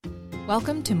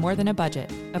Welcome to More Than a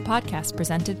Budget, a podcast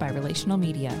presented by Relational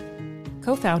Media.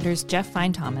 Co-founders Jeff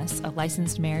Fine-Thomas, a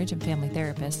licensed marriage and family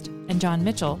therapist, and John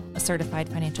Mitchell, a certified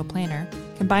financial planner,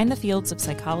 combine the fields of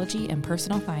psychology and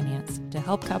personal finance to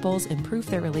help couples improve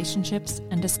their relationships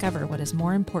and discover what is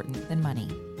more important than money.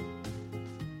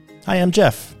 Hi, I'm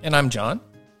Jeff. And I'm John.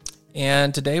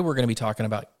 And today we're going to be talking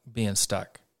about being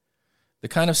stuck. The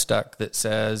kind of stuck that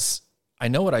says, I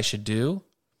know what I should do,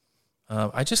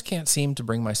 I just can't seem to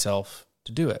bring myself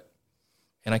to do it.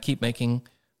 And I keep making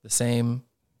the same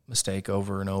mistake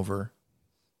over and over,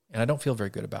 and I don't feel very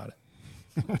good about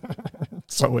it.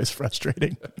 It's always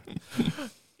frustrating.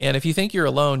 And if you think you're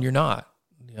alone, you're not.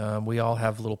 We all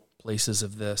have little places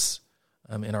of this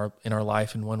in our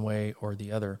life in one way or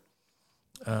the other.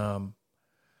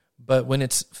 But when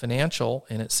it's financial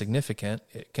and it's significant,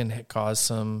 it can cause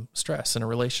some stress in a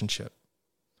relationship.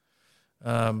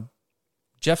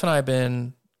 Jeff and I have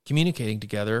been communicating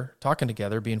together, talking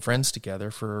together, being friends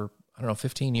together for,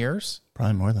 15 years.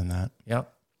 Probably more than that. Yeah.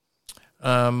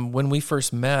 When we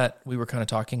first met, we were kind of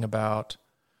talking about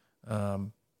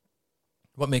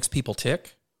what makes people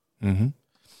tick. Mm-hmm.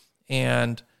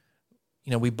 And,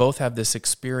 we both have this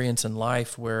experience in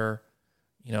life where,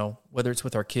 whether it's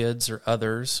with our kids or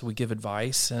others, we give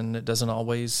advice and it doesn't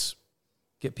always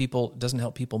doesn't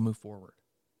help people move forward.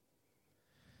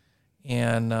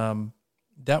 And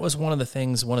that was one of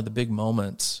the big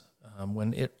moments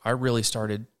when I really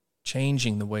started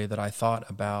changing the way that I thought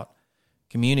about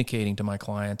communicating to my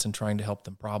clients and trying to help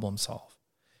them problem solve.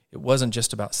 It wasn't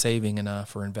just about saving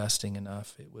enough or investing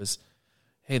enough. It was,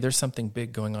 hey, there's something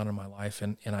big going on in my life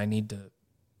and I need to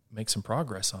make some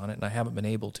progress on it, and I haven't been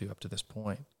able to up to this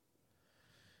point.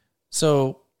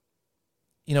 So,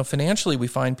 financially, we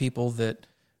find people that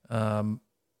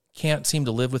can't seem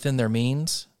to live within their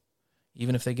means.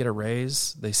 Even if they get a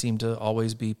raise, they seem to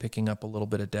always be picking up a little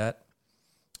bit of debt.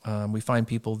 We find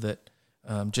people that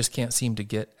just can't seem to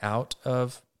get out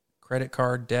of credit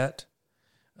card debt.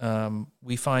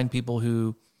 We find people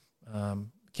who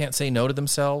can't say no to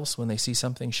themselves when they see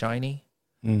something shiny,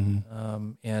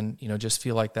 and just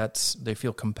feel like they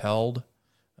feel compelled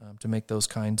to make those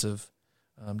kinds of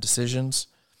decisions.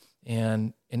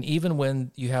 And even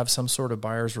when you have some sort of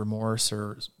buyer's remorse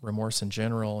or remorse in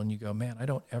general, and you go, man, I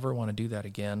don't ever want to do that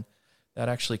again, that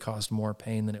actually caused more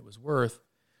pain than it was worth,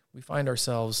 we find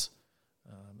ourselves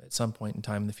at some point in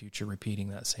time in the future repeating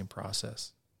that same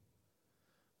process.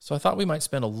 So I thought we might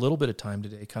spend a little bit of time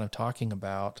today kind of talking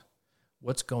about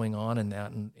what's going on in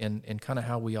that and kind of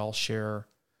how we all share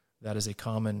that as a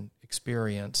common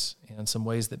experience and some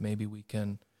ways that maybe we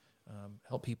can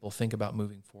help people think about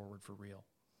moving forward for real.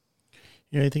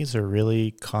 I think it's a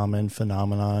really common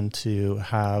phenomenon to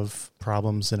have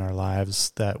problems in our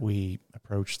lives that we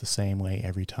approach the same way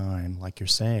every time, like you're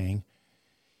saying,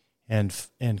 and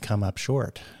come up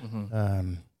short.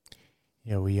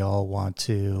 Mm-hmm. We all want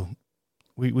to,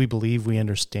 we believe we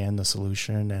understand the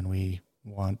solution and we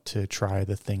want to try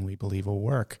the thing we believe will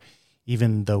work,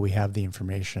 even though we have the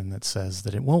information that says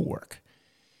that it won't work.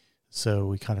 So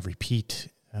we kind of repeat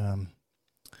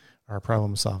our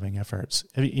problem-solving efforts.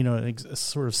 A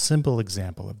sort of simple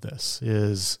example of this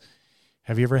is,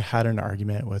 have you ever had an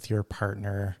argument with your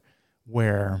partner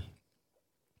where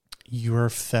you're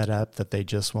fed up that they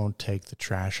just won't take the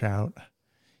trash out?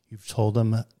 You've told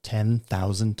them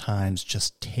 10,000 times,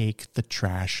 just take the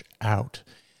trash out.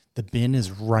 The bin is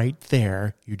right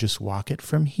there. You just walk it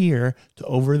from here to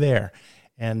over there.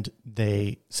 And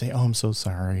they say, oh, I'm so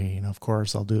sorry. Of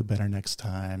course, I'll do it better next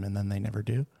time. And then they never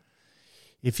do.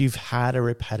 If you've had a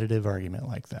repetitive argument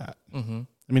like that, mm-hmm.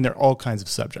 There are all kinds of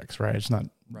subjects, right? It's not,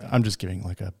 right. I'm just giving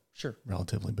like a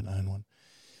relatively benign one.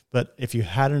 But if you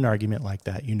had an argument like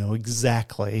that, you know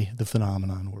exactly the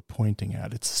phenomenon we're pointing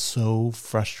at. It's so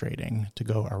frustrating to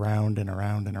go around and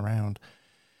around and around.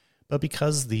 But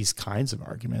because these kinds of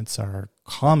arguments are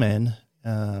common,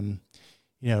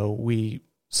 we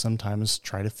sometimes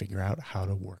try to figure out how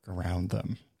to work around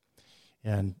them.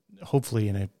 And hopefully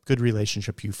in a good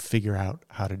relationship, you figure out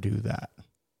how to do that.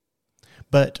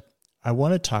 But I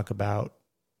want to talk about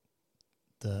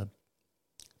the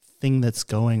thing that's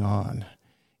going on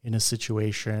in a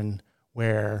situation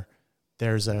where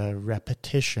there's a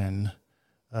repetition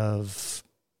of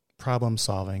problem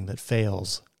solving that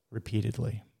fails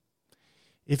repeatedly.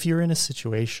 If you're in a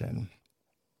situation,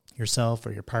 yourself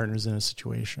or your partner's in a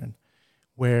situation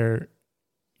where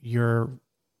you're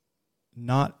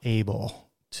not able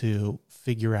to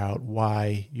figure out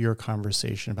why your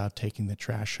conversation about taking the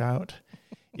trash out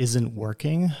isn't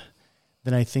working,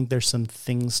 then I think there's some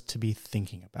things to be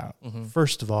thinking about. Mm-hmm.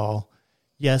 First of all,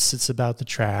 yes, it's about the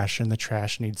trash and the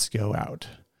trash needs to go out.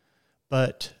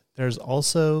 But there's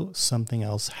also something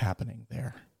else happening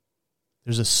there.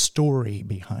 There's a story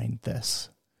behind this.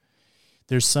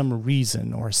 There's some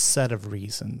reason or a set of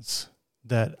reasons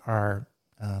that are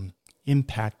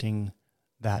impacting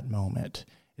that moment.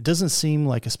 It doesn't seem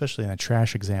like, especially in a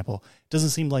trash example, it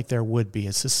doesn't seem like there would be.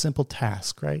 It's a simple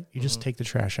task, right? You just take the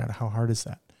trash out. How hard is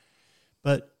that?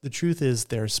 But the truth is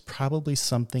there's probably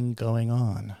something going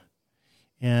on.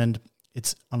 And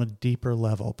it's on a deeper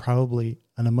level, probably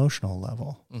an emotional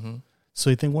level. Mm-hmm.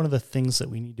 So I think one of the things that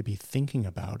we need to be thinking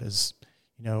about is,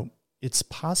 it's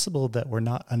possible that we're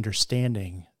not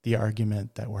understanding the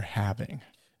argument that we're having.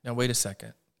 Now, wait a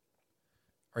second.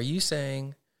 Are you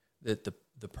saying that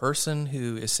the person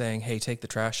who is saying, hey, take the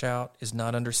trash out, is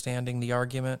not understanding the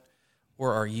argument?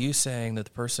 Or are you saying that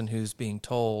the person who's being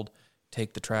told,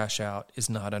 take the trash out, is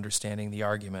not understanding the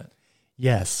argument?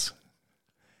 Yes.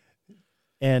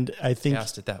 And I think... I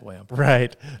asked it that way.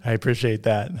 Right. I appreciate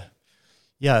that.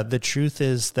 Yeah, the truth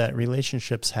is that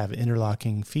relationships have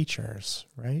interlocking features,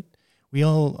 right? We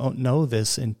all know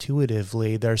this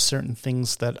intuitively. There are certain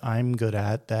things that I'm good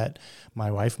at that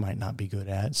my wife might not be good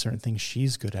at, certain things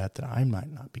she's good at that I might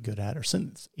not be good at, or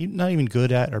not even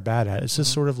good at or bad at. It's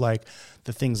just sort of like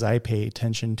the things I pay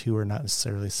attention to are not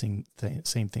necessarily the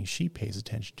same thing she pays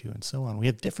attention to, and so on. We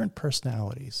have different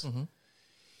personalities. Mm-hmm.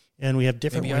 And we have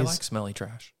different ways. Maybe I like smelly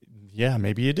trash. Yeah,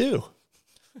 maybe you do.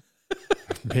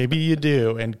 Maybe you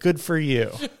do, and good for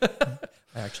you.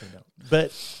 I actually don't.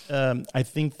 But I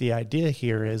think the idea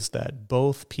here is that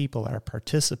both people are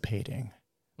participating.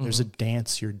 There's a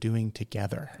dance you're doing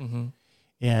together. Mm-hmm.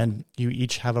 And you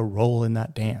each have a role in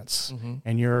that dance. Mm-hmm.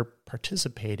 And you're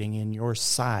participating in your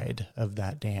side of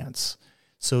that dance.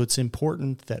 So it's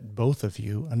important that both of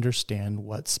you understand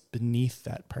what's beneath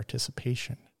that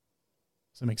participation.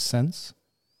 Does that make sense?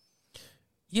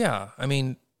 Yeah. I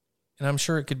mean, and I'm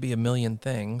sure it could be a million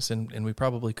things, and we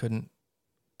probably couldn't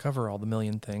cover all the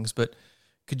million things, but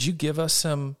could you give us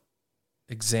some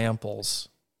examples?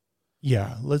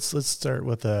 Yeah, let's start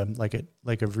with a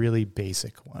really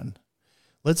basic one.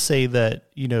 Let's say that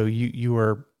you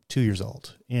were 2 years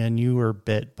old and you were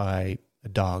bit by a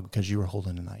dog because you were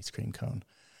holding an ice cream cone.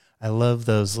 I love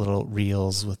those little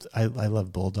reels I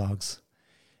love bulldogs,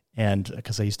 and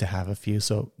because I used to have a few.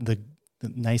 So the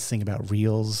nice thing about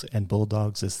reels and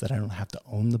bulldogs is that I don't have to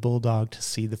own the bulldog to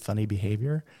see the funny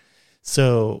behavior.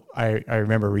 So I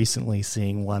remember recently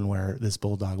seeing one where this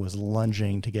bulldog was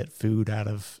lunging to get food out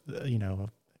of, a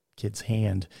kid's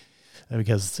hand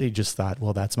because he just thought,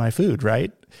 well, that's my food,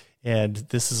 right? And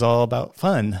this is all about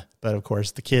fun. But of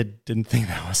course, the kid didn't think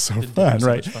that was so fun,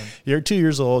 right? You're 2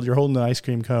 years old, you're holding an ice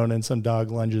cream cone, and some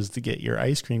dog lunges to get your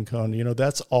ice cream cone.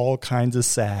 That's all kinds of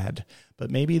sad.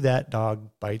 But maybe that dog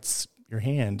bites your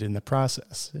hand in the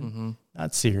process. Mm-hmm.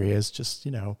 Not serious, just,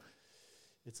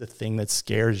 it's a thing that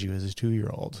scares you as a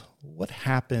 2-year-old. What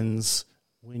happens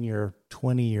when you're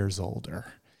 20 years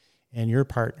older and your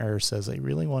partner says, I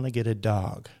really want to get a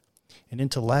dog? And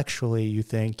intellectually you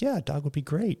think, yeah, a dog would be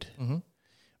great. Mm-hmm.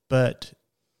 But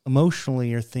emotionally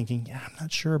you're thinking, yeah, I'm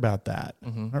not sure about that.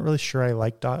 Mm-hmm. I'm not really sure I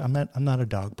like dog. I'm not a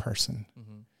dog person.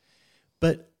 Mm-hmm.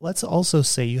 But let's also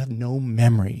say you have no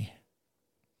memory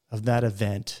of that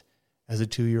event as a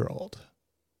 2-year-old.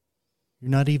 You're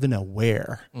not even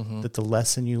aware that the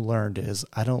lesson you learned is,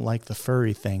 I don't like the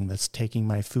furry thing that's taking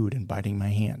my food and biting my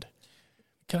hand.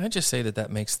 Can I just say that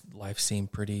makes life seem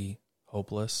pretty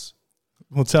hopeless?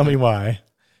 Well, tell me why.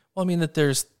 Well, I mean, that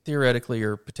there's theoretically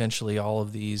or potentially all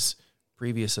of these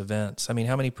previous events. I mean,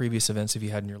 how many previous events have you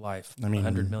had in your life?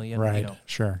 100 million? Right,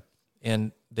 sure.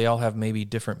 And they all have maybe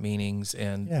different meanings.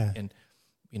 And I'm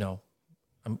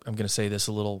going to say this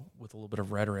with a little bit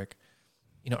of rhetoric.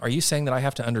 Are you saying that I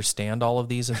have to understand all of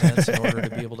these events in order to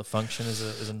be able to function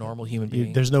as a normal human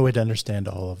being? There's no way to understand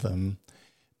all of them.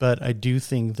 But I do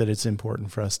think that it's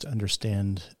important for us to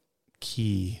understand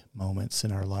key moments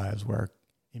in our lives where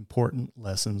important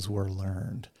lessons were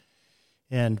learned.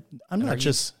 And Are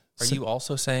you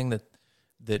also saying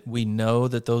that we know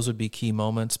that those would be key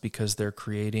moments because they're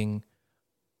creating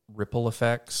ripple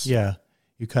effects? Yeah.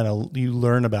 You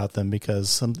learn about them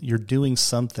because you're doing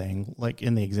something, like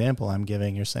in the example I'm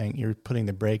giving, you're saying you're putting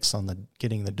the brakes on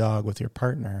getting the dog with your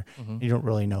partner. You don't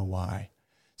really know why.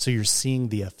 So you're seeing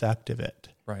the effect of it.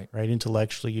 Right.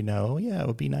 Intellectually, it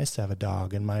would be nice to have a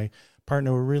dog, and my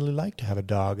partner would really like to have a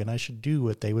dog, and I should do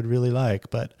what they would really like,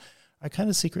 but I kind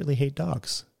of secretly hate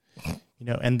dogs.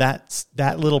 And that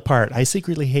little part, I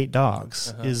secretly hate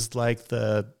dogs, is like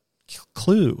the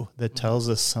clue that tells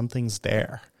us something's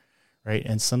there. Right,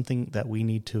 and something that we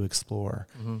need to explore.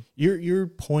 You're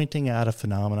pointing out a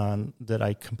phenomenon that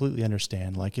I completely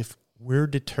understand. Like if we're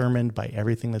determined by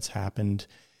everything that's happened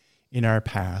in our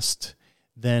past,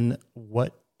 then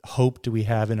what hope do we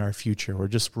have in our future? We're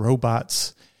just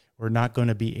robots. We're not going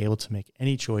to be able to make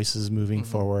any choices moving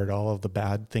forward. All of the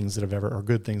bad things that have ever, or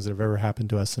good things that have ever happened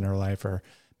to us in our life are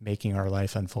making our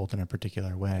life unfold in a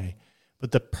particular way.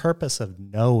 But the purpose of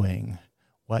knowing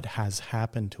what has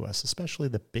happened to us, especially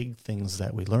the big things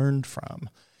that we learned from,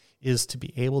 is to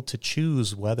be able to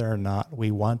choose whether or not we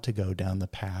want to go down the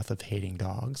path of hating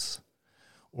dogs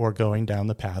or going down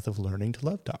the path of learning to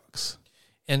love dogs.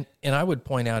 And I would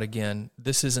point out again,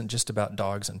 this isn't just about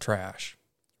dogs and trash.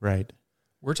 Right.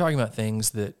 We're talking about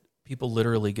things that people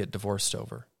literally get divorced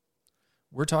over.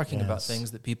 We're talking about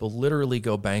things that people literally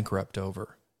go bankrupt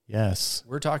over. Yes.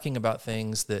 We're talking about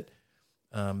things that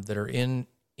that are in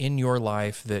your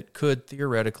life that could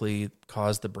theoretically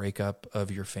cause the breakup of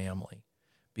your family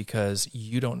because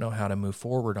you don't know how to move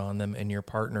forward on them and your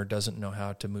partner doesn't know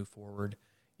how to move forward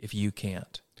if you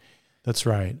can't. That's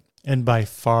right. And by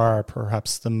far,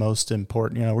 perhaps the most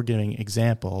important, we're giving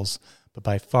examples, but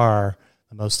by far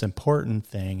the most important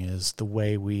thing is the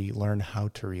way we learn how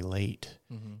to relate.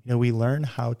 Mm-hmm. We learn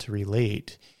how to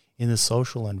relate in the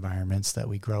social environments that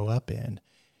we grow up in.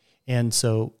 And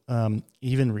so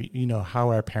even, how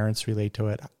our parents relate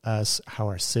to us, how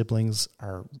our siblings,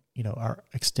 our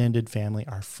extended family,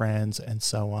 our friends, and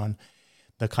so on,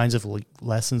 the kinds of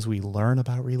lessons we learn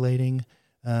about relating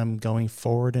going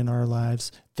forward in our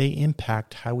lives, they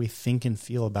impact how we think and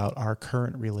feel about our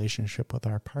current relationship with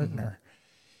our partner.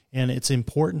 Mm-hmm. And it's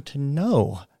important to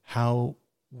know how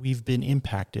we've been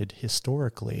impacted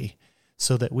historically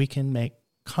so that we can make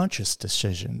conscious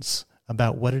decisions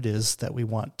about what it is that we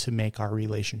want to make our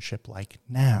relationship like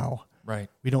now. Right.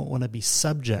 We don't want to be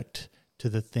subject to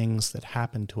the things that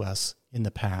happened to us in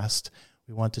the past.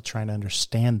 We want to try and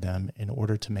understand them in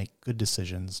order to make good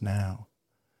decisions now.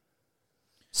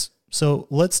 So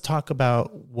let's talk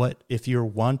about what, if you're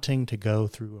wanting to go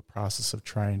through a process of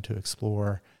trying to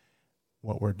explore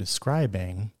what we're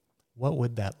describing, what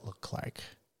would that look like?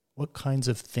 What kinds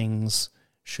of things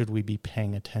should we be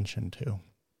paying attention to?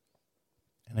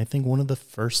 And I think one of the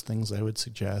first things I would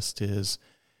suggest is,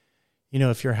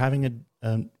 if you're having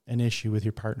an issue with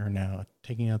your partner now,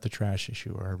 taking out the trash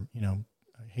issue or,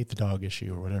 I hate the dog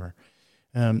issue or whatever,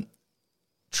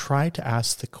 try to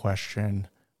ask the question,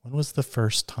 when was the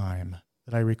first time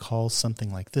that I recall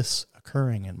something like this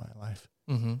occurring in my life?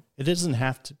 Mm-hmm. It doesn't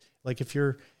have to, like if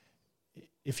you're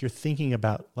thinking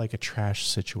about like a trash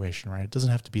situation, right? It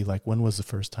doesn't have to be like, when was the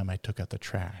first time I took out the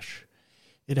trash?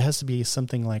 It has to be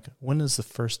something like, when is the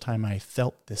first time I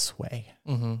felt this way?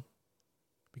 Mm-hmm.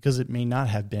 Because it may not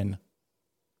have been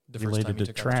related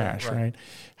to trash, right?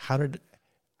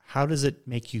 How does it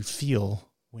make you feel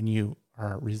when you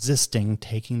are resisting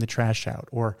taking the trash out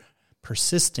or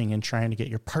persisting in trying to get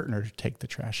your partner to take the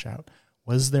trash out?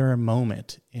 Was there a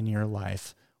moment in your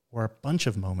life or a bunch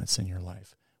of moments in your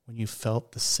life when you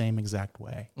felt the same exact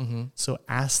way? Mm-hmm. So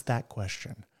ask that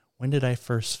question. When did I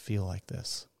first feel like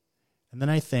this? And then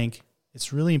I think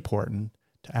it's really important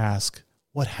to ask,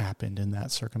 what happened in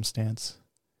that circumstance?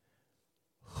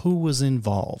 Who was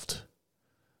involved?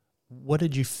 What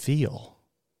did you feel?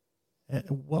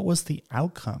 What was the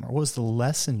outcome, or what was the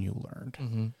lesson you learned?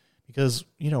 Mm-hmm. Because,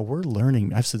 we're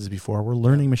learning. I've said this before. We're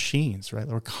learning machines, right?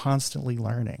 We're constantly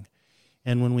learning.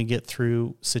 And when we get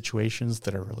through situations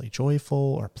that are really joyful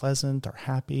or pleasant or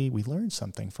happy, we learn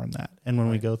something from that. And when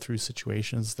we go through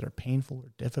situations that are painful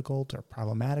or difficult or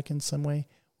problematic in some way,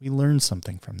 we learn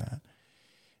something from that.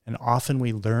 And often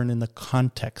we learn in the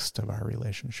context of our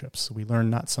relationships. So we learn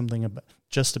not something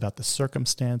just about the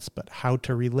circumstance, but how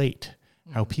to relate,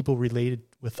 how people related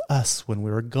with us when we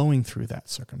were going through that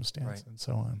circumstance, and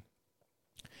so on.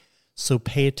 So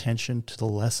pay attention to the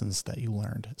lessons that you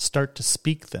learned. Start to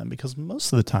speak them, because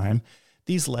most of the time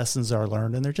these lessons are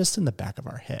learned and they're just in the back of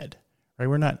our head, right?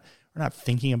 We're not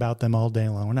thinking about them all day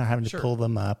long. We're not having to pull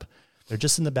them up. They're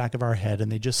just in the back of our head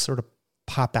and they just sort of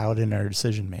pop out in our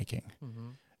decision making,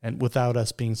 and without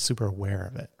us being super aware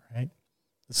of it, right?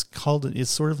 It's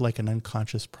sort of like an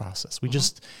unconscious process. We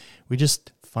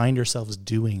just find ourselves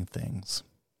doing things.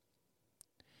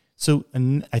 So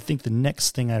I think the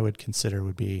next thing I would consider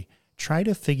would be try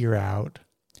to figure out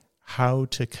how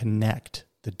to connect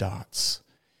the dots.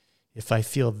 If I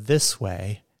feel this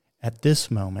way at this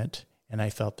moment, and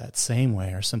I felt that same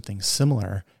way or something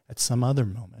similar at some other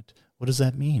moment, what does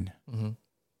that mean? Mm-hmm.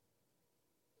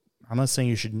 I'm not saying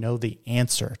you should know the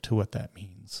answer to what that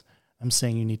means. I'm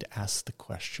saying you need to ask the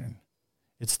question.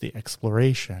 It's the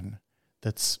exploration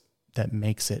that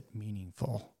makes it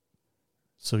meaningful.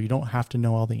 So you don't have to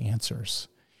know all the answers.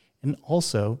 And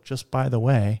also, just by the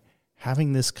way,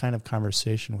 having this kind of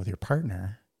conversation with your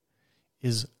partner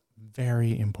is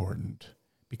very important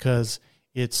because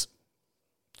it's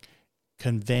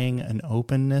conveying an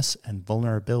openness and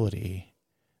vulnerability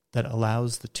that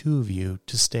allows the two of you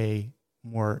to stay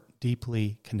more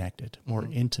deeply connected, more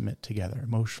intimate together,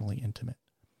 emotionally intimate.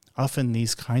 Often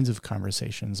these kinds of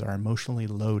conversations are emotionally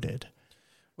loaded.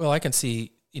 Well, I can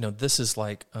see, this is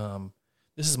like,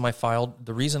 this is my file.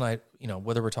 The reason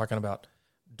whether we're talking about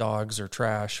dogs or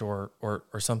trash or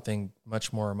something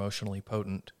much more emotionally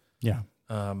potent. Yeah.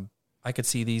 I could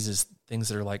see these as things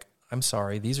that are like, I'm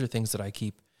sorry, these are things that I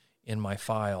keep in my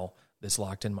file that's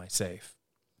locked in my safe.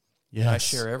 Yes. And I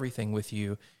share everything with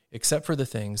you except for the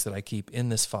things that I keep in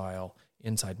this file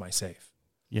inside my safe.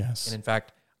 Yes. And in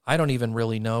fact, I don't even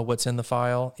really know what's in the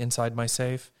file inside my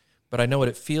safe, but I know what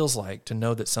it feels like to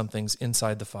know that something's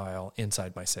inside the file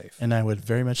inside my safe. And I would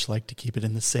very much like to keep it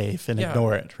in the safe and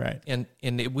ignore it, right? And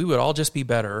we would all just be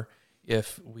better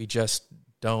if we just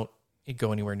don't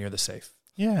go anywhere near the safe.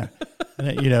 Yeah.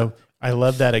 And, I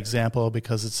love that example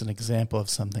because it's an example of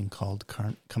something called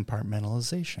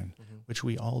compartmentalization, which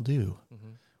we all do.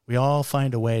 We all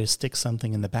find a way to stick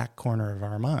something in the back corner of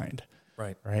our mind,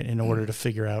 right? In order to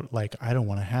figure out, like, I don't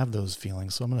want to have those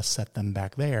feelings, so I'm going to set them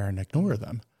back there and ignore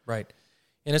them. Right.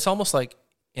 And it's almost like,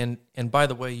 and by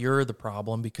the way, you're the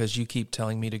problem because you keep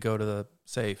telling me to go to the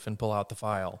safe and pull out the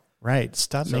file. Right.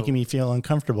 Stop making me feel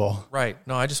uncomfortable. Right.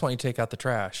 No, I just want you to take out the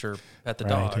trash or pet the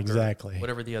dog. Exactly. Or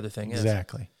whatever the other thing is.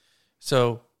 Exactly.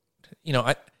 So,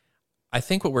 I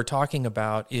think what we're talking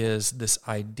about is this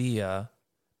idea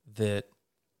that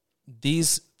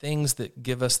these things that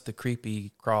give us the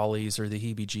creepy crawlies or the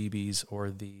heebie-jeebies or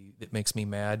that makes me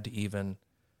mad to even,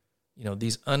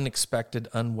 these unexpected,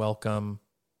 unwelcome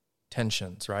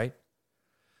tensions, right?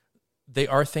 They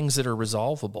are things that are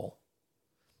resolvable.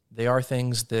 They are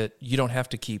things that you don't have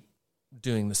to keep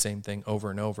doing the same thing over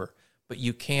and over, but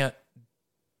you can't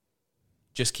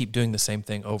just keep doing the same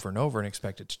thing over and over and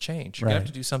expect it to change. You're going to have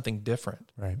to do something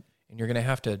different. Right. And you're going to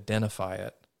have to identify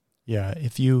it. Yeah.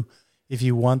 If you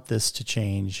want this to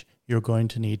change, you're going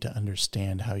to need to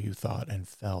understand how you thought and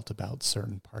felt about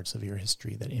certain parts of your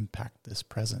history that impact this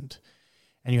present.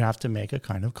 And you have to make a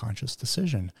kind of conscious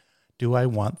decision. Do I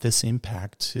want this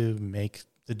impact to make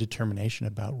the determination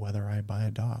about whether I buy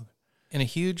a dog? And a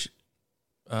huge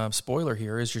spoiler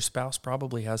here is your spouse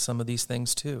probably has some of these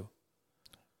things too.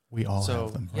 We all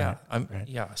have them. Yeah. Right.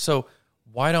 Yeah. So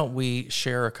why don't we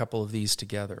share a couple of these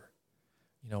together?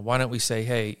 Why don't we say,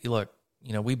 hey, look,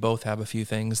 we both have a few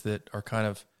things that are kind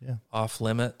of off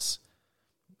limits.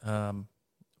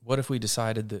 What if we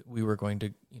decided that we were going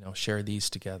to, share these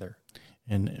together?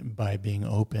 And by being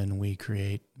open, we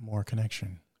create more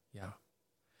connection. Yeah.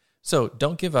 So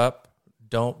don't give up.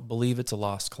 Don't believe it's a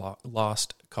lost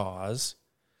cause.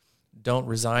 Don't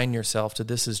resign yourself to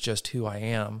this is just who I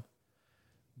am.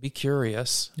 Be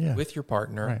curious with your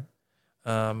partner.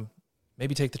 Right.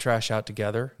 Maybe take the trash out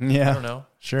together. Yeah. I don't know.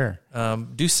 Sure.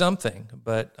 Do something,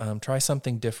 but try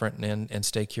something different and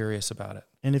stay curious about it.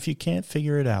 And if you can't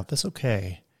figure it out, that's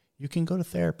okay. You can go to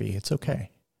therapy. It's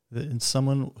okay. And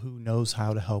someone who knows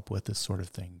how to help with this sort of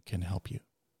thing can help you.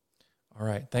 All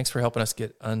right. Thanks for helping us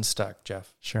get unstuck,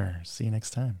 Jeff. Sure. See you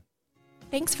next time.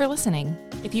 Thanks for listening.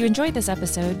 If you enjoyed this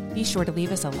episode, be sure to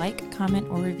leave us a like, comment,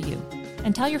 or review.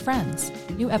 And tell your friends.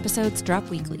 New episodes drop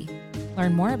weekly.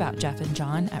 Learn more about Jeff and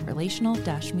John at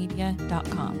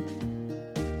relational-media.com.